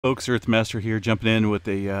Folks, Earthmaster here, jumping in with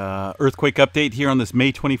a earthquake update here on this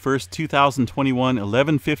May 21st, 2021,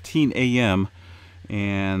 11:15 a.m.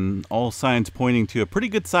 And all signs pointing to a pretty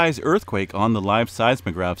good sized earthquake on the live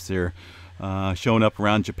seismographs here, showing up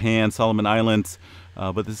around Japan, Solomon Islands.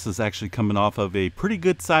 But this is actually coming off of a pretty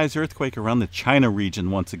good sized earthquake around the China region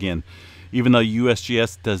once again. Even though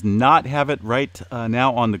USGS does not have it right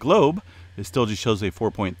now on the globe, it still just shows a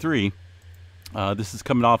 4.3. This is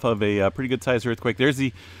coming off of a pretty good sized earthquake. There's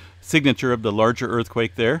the signature of the larger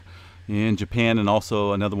earthquake there in Japan, and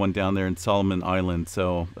also another one down there in Solomon Islands.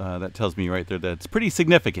 So that tells me right there that it's pretty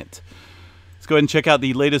significant. Let's go ahead and check out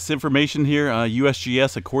the latest information here.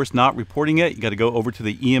 USGS, of course, not reporting it. You got to go over to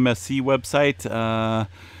the EMSC website.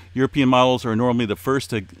 European models are normally the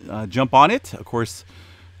first to jump on it. Of course,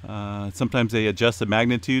 sometimes they adjust the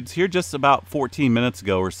magnitudes. Here just about 14 minutes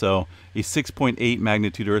ago or so, a 6.8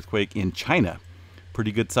 magnitude earthquake in China.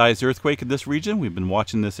 Pretty good sized earthquake in this region. We've been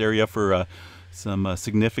watching this area for some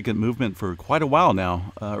significant movement for quite a while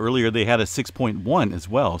now. Earlier they had a 6.1 as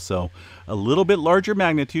well, so a little bit larger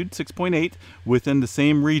magnitude, 6.8 within the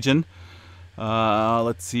same region.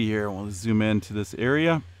 Let's see here. We'll zoom into this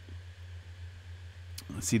area.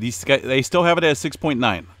 Let's see, these guys, they still have it at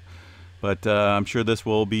 6.9. But I'm sure this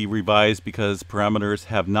will be revised because parameters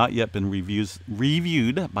have not yet been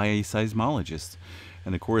reviewed by a seismologist.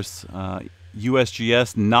 And of course,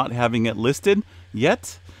 USGS not having it listed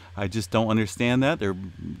yet. I just don't understand that. They're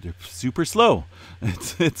super slow.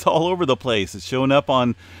 It's all over the place. It's showing up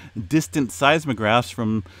on distant seismographs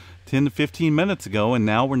from 10 to 15 minutes ago, and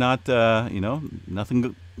now we're not,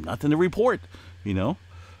 nothing to report. I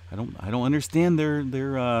don't understand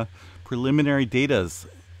their preliminary datas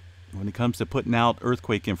when it comes to putting out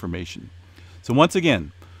earthquake information. So once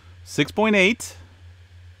again, 6.8,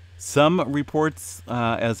 some reports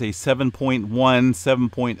as a 7.1,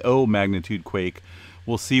 7.0 magnitude quake.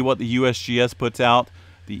 We'll see what the USGS puts out.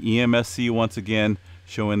 The EMSC once again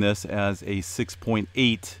showing this as a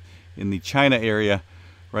 6.8 in the China area,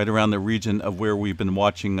 right around the region of where we've been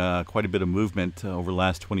watching quite a bit of movement over the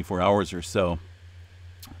last 24 hours or so.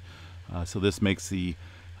 So this makes the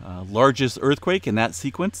largest earthquake in that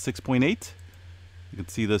sequence, 6.8. You can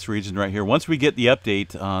see this region right here. Once we get the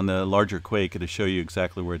update on the larger quake, it'll show you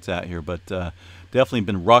exactly where it's at here. But definitely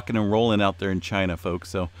been rocking and rolling out there in China, folks.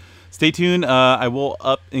 So stay tuned. I will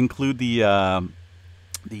include the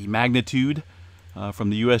magnitude from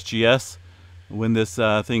the USGS when this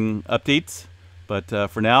thing updates. But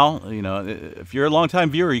for now, if you're a longtime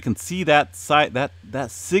viewer, you can see that that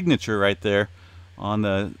signature right there on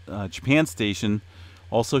the Japan station.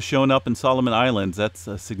 Also showing up in Solomon Islands. That's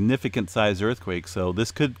a significant size earthquake, so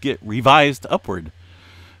this could get revised upward.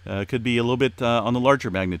 Could be a little bit on the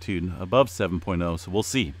larger magnitude, above 7.0, so we'll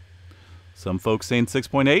see. Some folks saying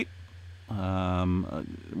 6.8.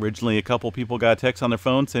 Originally, a couple people got a text on their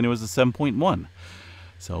phone saying it was a 7.1.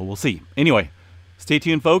 So we'll see. Anyway, stay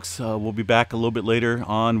tuned, folks. We'll be back a little bit later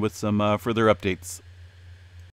on with some further updates.